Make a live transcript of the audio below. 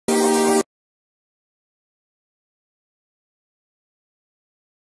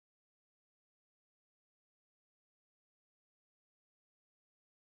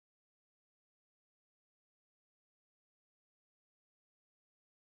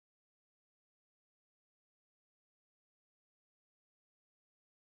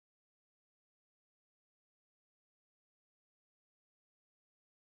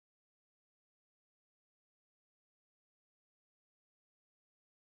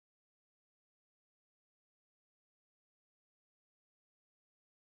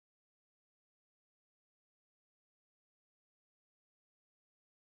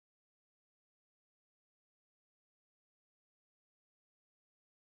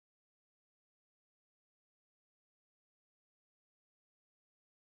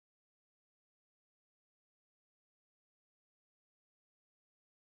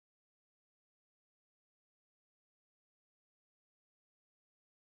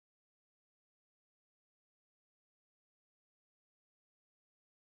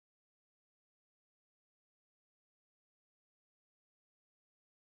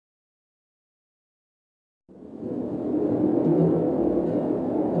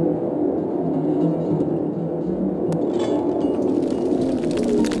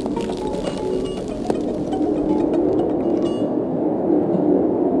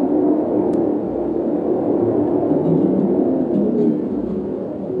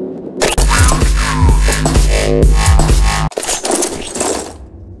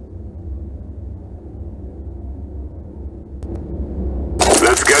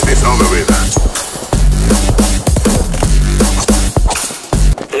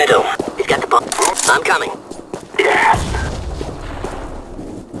two. He's got the bomb. I'm coming. Yes.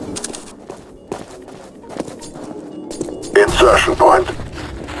 Insertion point.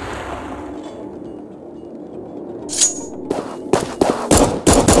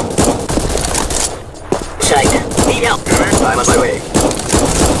 Sight. Need help. I'm on my way.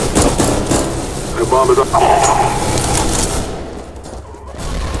 The bomb is up.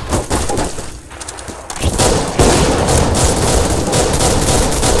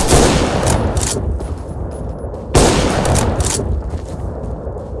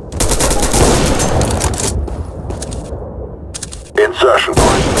 Insertion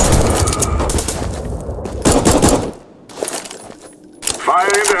point. Fire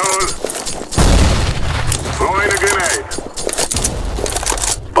in the hole. Throwing a grenade.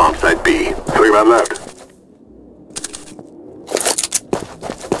 Bomb site B. 3 men left.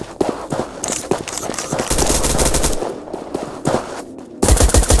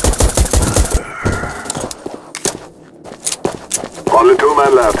 Only 2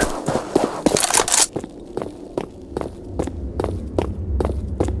 men left.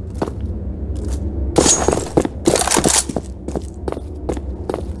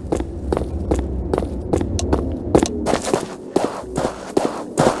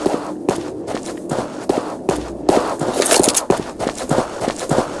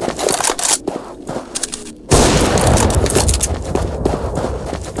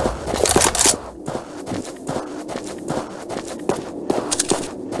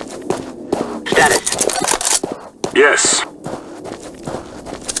 Yes.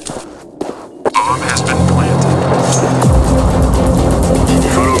 Bomb has been planted.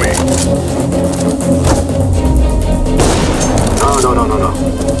 Follow me. No.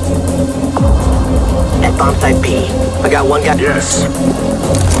 At bomb site B. I got one guy. Yes.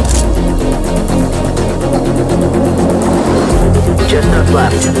 Just enough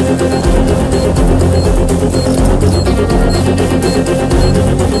left.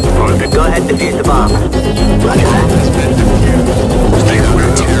 Go ahead and defuse the bomb. Roger that. Has been defused. Stay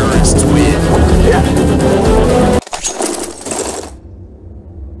where terrorists win. Yeah.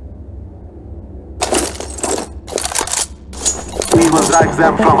 We will drive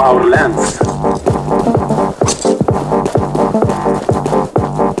them from our lands.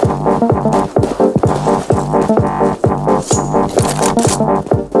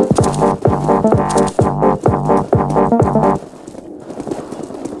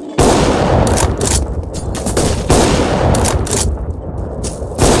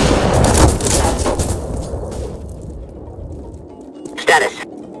 Status.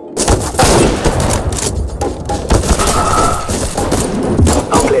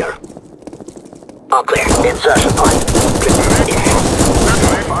 All clear. All clear. Insertion point.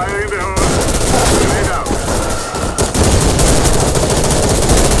 Fire in the hole. Grenade out.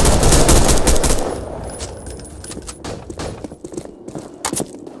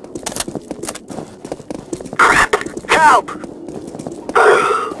 Crap. Help!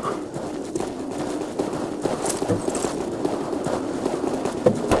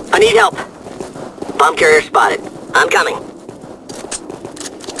 I need help. Bomb carrier spotted. I'm coming.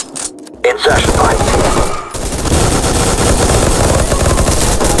 Insertion point.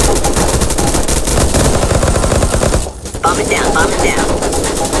 Bomb it down, bomb it down.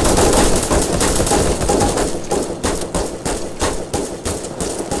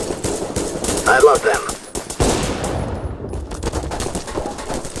 I love them.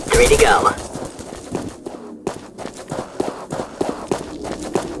 3 to go.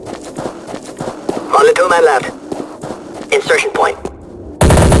 Only 2 men left. Insertion point.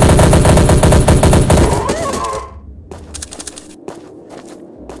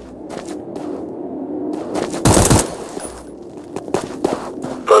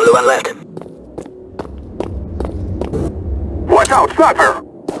 Only 1 left. Watch out, sniper!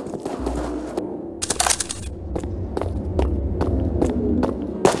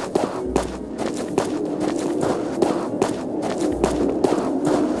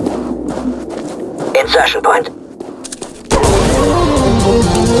 Insertion point.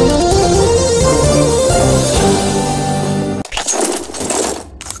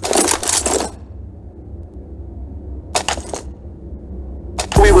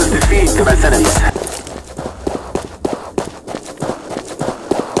 We will defeat the mercenaries.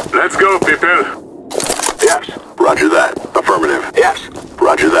 Let's go, people. Yes. Roger that. Affirmative. Yes.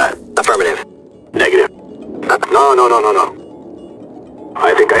 Roger that. Affirmative. Negative. No.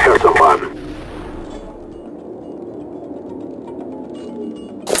 I think I heard someone.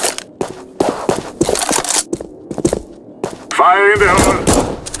 Fire in the hole!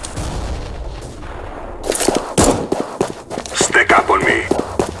 Stick up on me.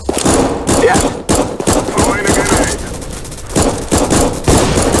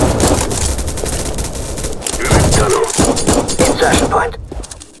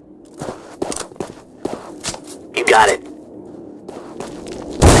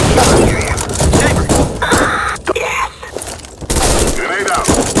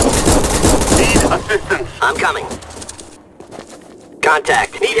 incoming.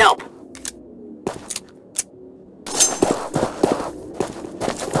 Contact. Need help.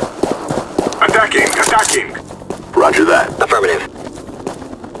 Attacking! Roger that. Affirmative.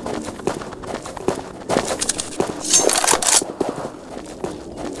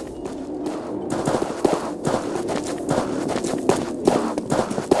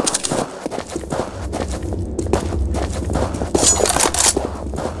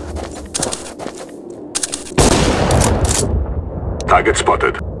 Target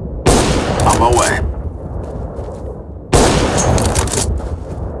spotted. On my way.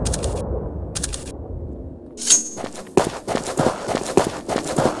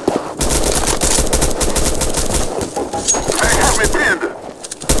 They have me pinned.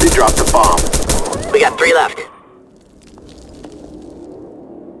 They dropped the bomb. We got 3 left.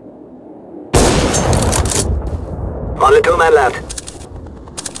 Only 2 men left.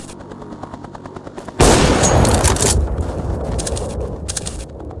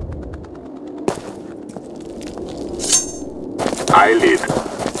 I lead.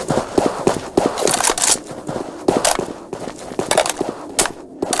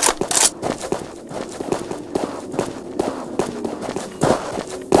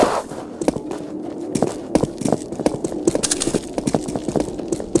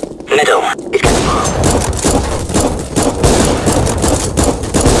 Middle. He's got the bomb.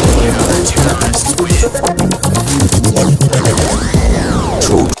 Yeah, the terrorists win.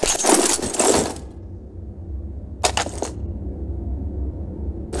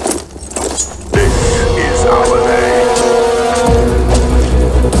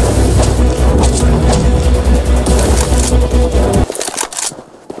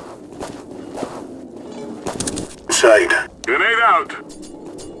 Sight. Grenade out.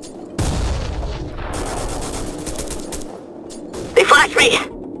 They flashed me!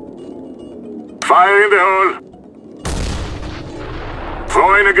 Fire in the hole.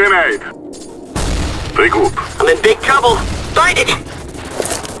 Throwing a grenade. Regroup. I'm in big trouble. Find it!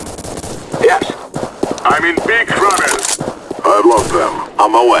 Yes. I'm in big trouble. I've lost them.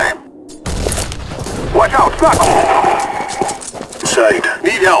 On my way. Watch out, stop! Sight.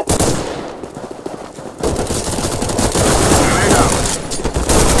 Need help. Grenade out.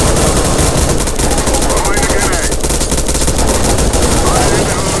 Throwing a grenade. Fire in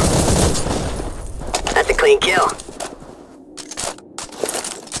the hole. That's a clean kill.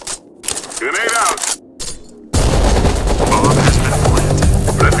 Grenade out. Bomb has been planted.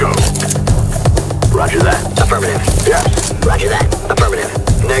 Let's go. Roger that. Affirmative. Yes. Roger that. Affirmative.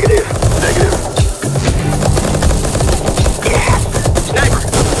 Negative. Negative. Yeah. Sniper!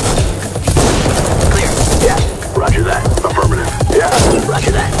 Clear. Yes. Roger that. Affirmative. Yes.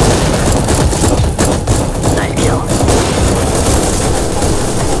 Roger that. Nice kill.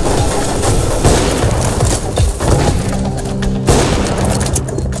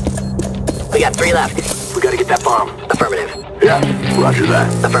 We got 3 left. We gotta get that bomb. Affirmative. Yes. Roger that.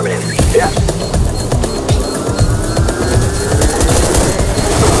 Affirmative. Yes.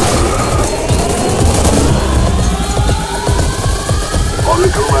 Only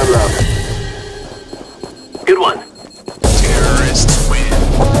 2 men left. Good one. Terrorists win.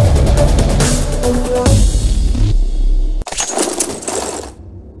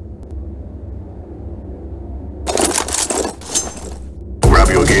 Grab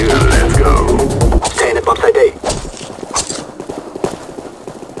your gear, let's go. Staying at bombsite D.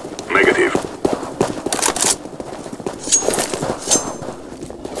 Negative.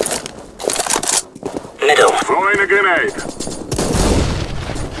 Middle. Throwing a grenade.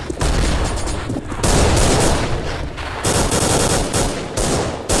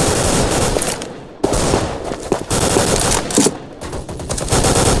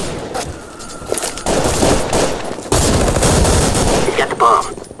 He's got the bomb.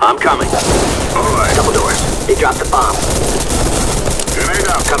 I'm coming. All right. Double doors. He dropped the bomb. Grenade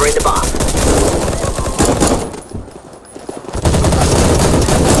out. Covering the bomb.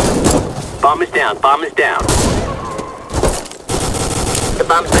 Bomb is down. Bomb is down. The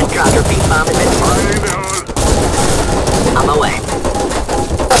bomb's been dropped. Repeat, bomb has been Fire in the hole. on my way.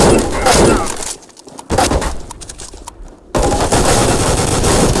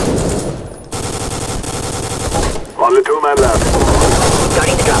 Only 2 men left.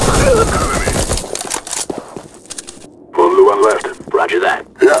 Starting to drop bomb. Only 1 left. Roger that.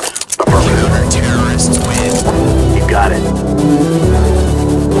 Yes. Affirmative. The terrorists win. You got it.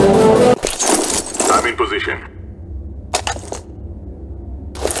 I'm in position.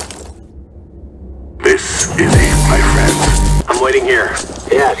 This is it, my friend. I'm waiting here.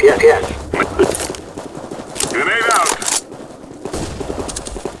 Yes, yes, yes. Grenade out.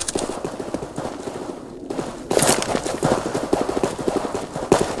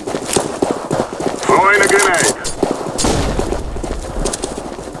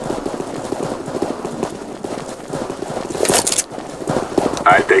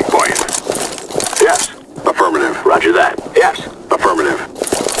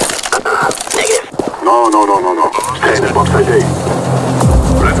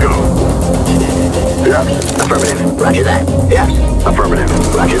 Roger that. Yes. Affirmative.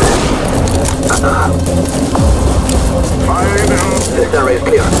 Roger that. Fire in the hole. This area is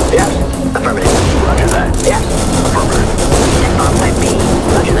clear. Yes. Affirmative. Roger that. Yes. Affirmative. Check bomb site B.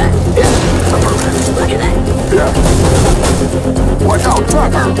 Roger that. Yes. Affirmative. Roger that. Yeah. Watch out,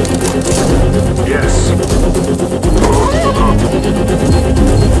 sniper! Yes.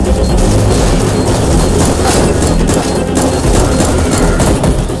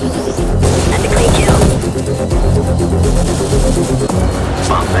 That's a clean kill.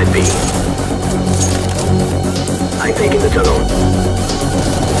 Bomb site B. I'm taking the tunnel.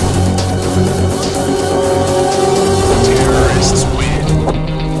 Terrorists win.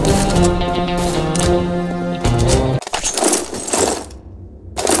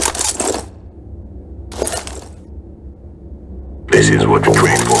 This is what we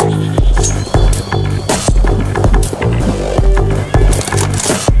train for.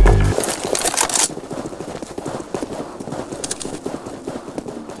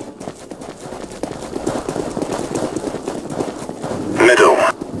 Middle.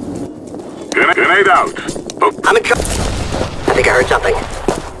 Grenade out. Oh. I'm in trouble. I think I heard something.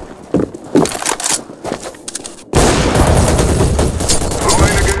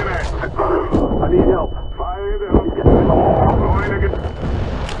 Throwing a grenade. I need help. Fire in the hole. Throwing a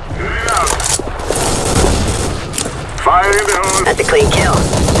grenade out. Fire in the hole. That's a clean kill.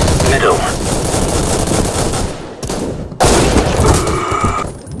 Middle.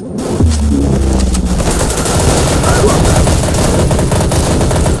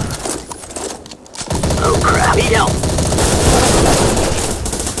 Oh crap. Need help.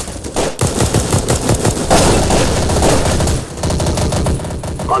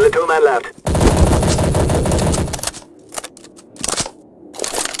 Only 2 men left.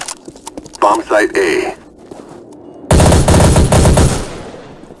 Bomb site A.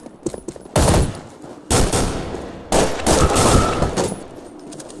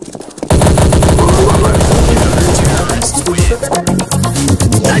 Terrorists win.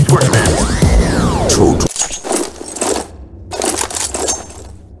 Nice work, man.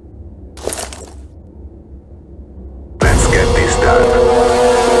 Let's get this done.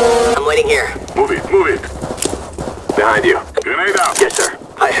 I'm waiting here. Move it, move it. Behind you. Grenade out. Yes, sir.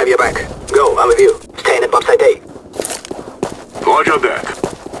 I have your back. Go, I'm with you. Staying at bomb site A. Roger that.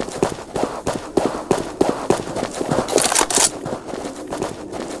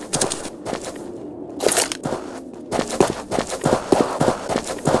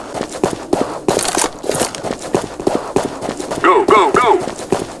 Go, go, go.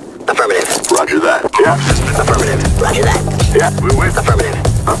 Affirmative. Roger that. Yeah. Affirmative. Roger that. Yeah. We win. Affirmative.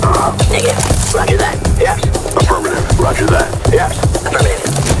 Negative. Roger that. Yes. Affirmative. Roger that. Yes. Affirmative.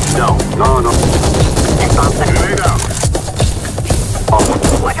 No. No, no. Next bomb site. Grenade out.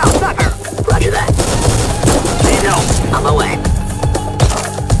 Watch out, sniper. Roger that. Need help. On my way.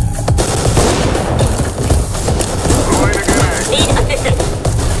 Throwing a grenade. Need assistance.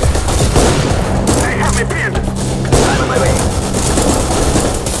 They have me pinned. I'm on my way.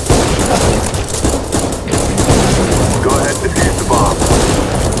 Go ahead, defuse the bomb.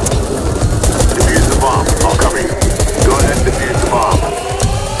 Defuse the bomb. I'm coming. Go ahead, defuse the bomb.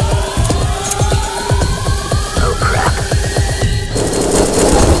 Oh crap.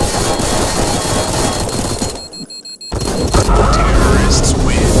 Terrorists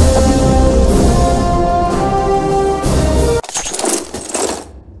win.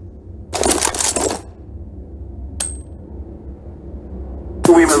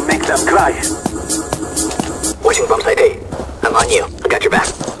 We will make them cry. Watching bomb site A. I'm on you. I got your back.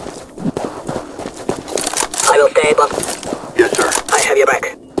 I will stay, bomb. Yes, sir. I have your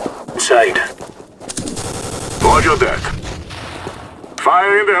back. Inside. Roger that.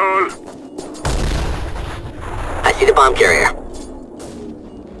 Fire in the hole. I see the bomb carrier.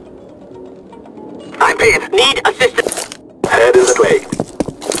 I'm pinned. Need assistance. Head is that way.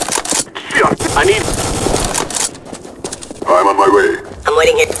 Shit. I need... I'm on my way. I'm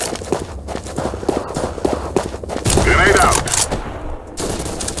waiting here. Grenade out.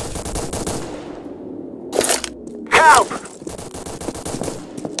 Help!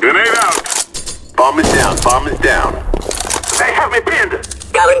 Grenade out. Bomb is down. Bomb is down. They have me pinned.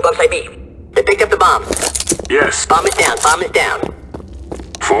 Gathering bomb site B. They picked up the bomb. Yes. Bomb is down. Bomb is down.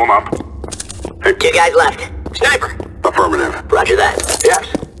 Form up. 2 guys left. Sniper. Affirmative. Roger that. Yes.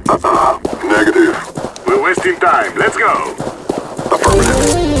 Negative. We're wasting time. Let's go. Affirmative.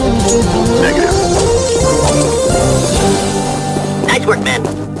 Negative. Nice work, man.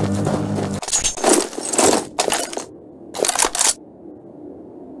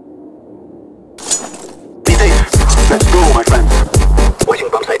 Be safe. Let's go, my friend. Watching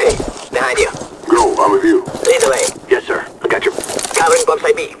bomb site A. Behind you. Go, I'm with you. Lead the way.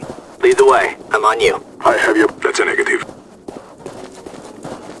 me. Lead the way. I'm on you. I have you. That's a negative.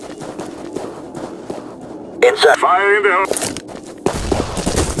 Inside. Fire in the hole.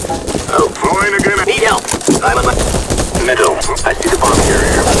 Oh. Throwing a grenade. Need help. I'm on my... Middle. I see the bomb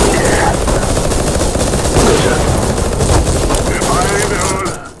carrier. Yeah. Good shot. Fire in the hole.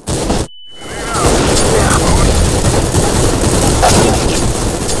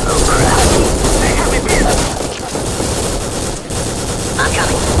 Oh, crap. They have me pinned. I'm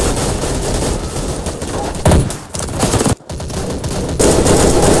coming.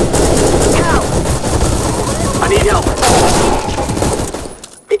 Help! I need help.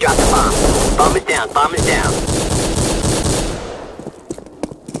 They dropped the bomb. Bomb is down. Bomb is down.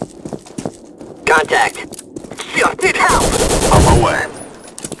 Contact. Need help! On my way.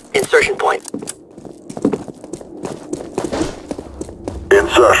 Insertion point.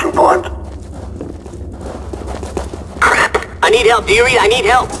 Insertion point. Crap! I need help. Do you read? I need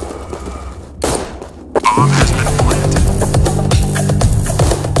help. Bomb has been planted.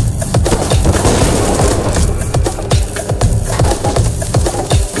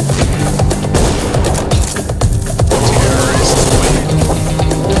 Terrorists win.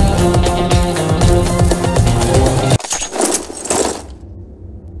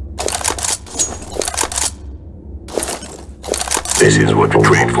 This is what we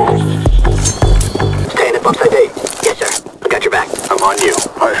trained for. Staying at Bumside Bay. Yes, sir. I got your back. I'm on you.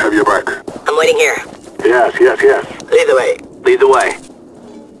 I have your back. I'm waiting here. Yes. Lead the way. Lead the way.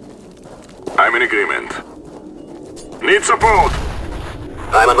 I'm in agreement. Need support.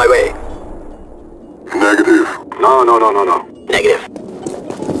 I'm on my way. Negative. No. Negative.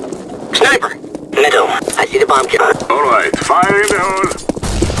 Sniper! Middle. I see the bomb killer. All right. Fire in the hole.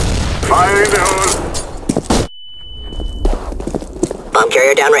 Fire in the hole. Bomb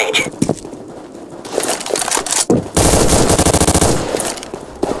carrier downrange.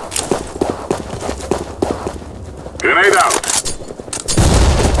 Grenade out.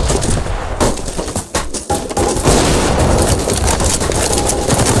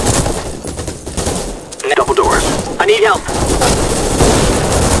 Double doors. I need help.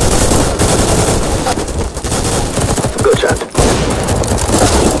 Good shot.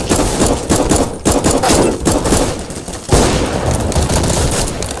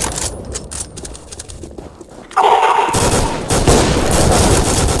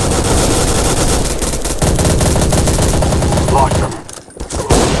 Lost them.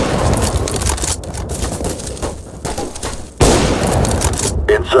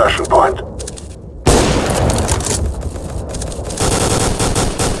 Insertion point.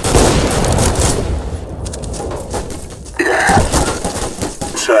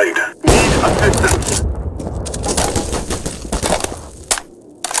 Side. Need assistance.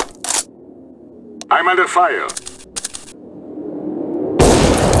 I'm under fire.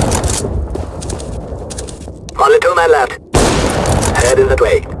 Only to my left. Head in that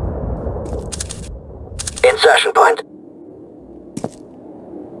way. Insertion point.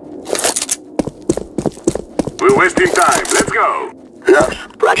 We're wasting time. Let's go. Yes.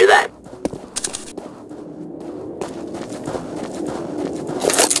 Roger that.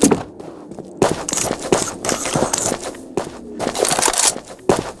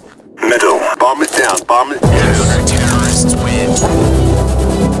 Middle. Bomb is down. Bomb is... Yes. Terrorists win.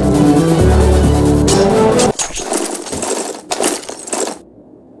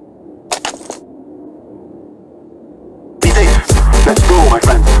 Be safe. Let's go, my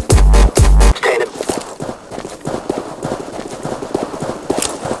friend. Stay in it.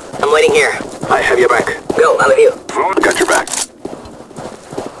 I'm waiting here. I have your back. Go, all of you. Got your back.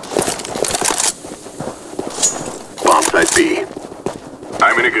 Bomb site B.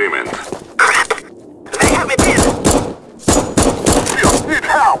 I'm in agreement. Crap! They have me pinned! You need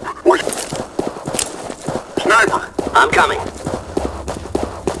help! What? Sniper! I'm coming.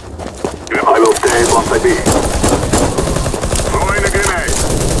 I will stay bomb site B. Throwing a grenade.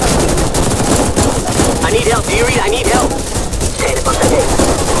 I need help. Do you read? I need help. Stay in the Bumside Bay.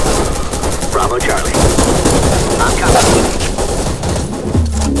 Bravo, Charlie. I'm coming.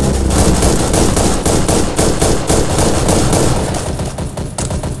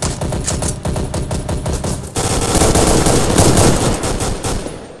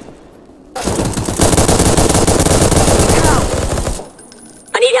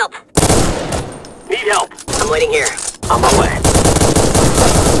 Need help. I'm waiting here. On my way.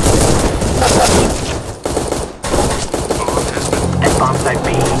 At bomb site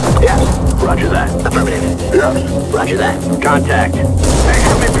B. Yes. Roger that. Affirmative. Yes. Roger that. Contact. Hey,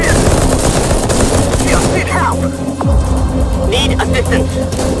 help me pinned. Just need help. Need assistance.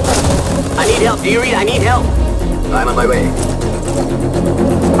 I need help. Do you read? I need help. I'm on my way.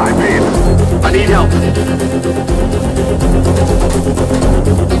 I'm in. I need help.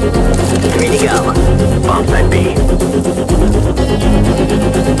 Three to go. Bomb site B.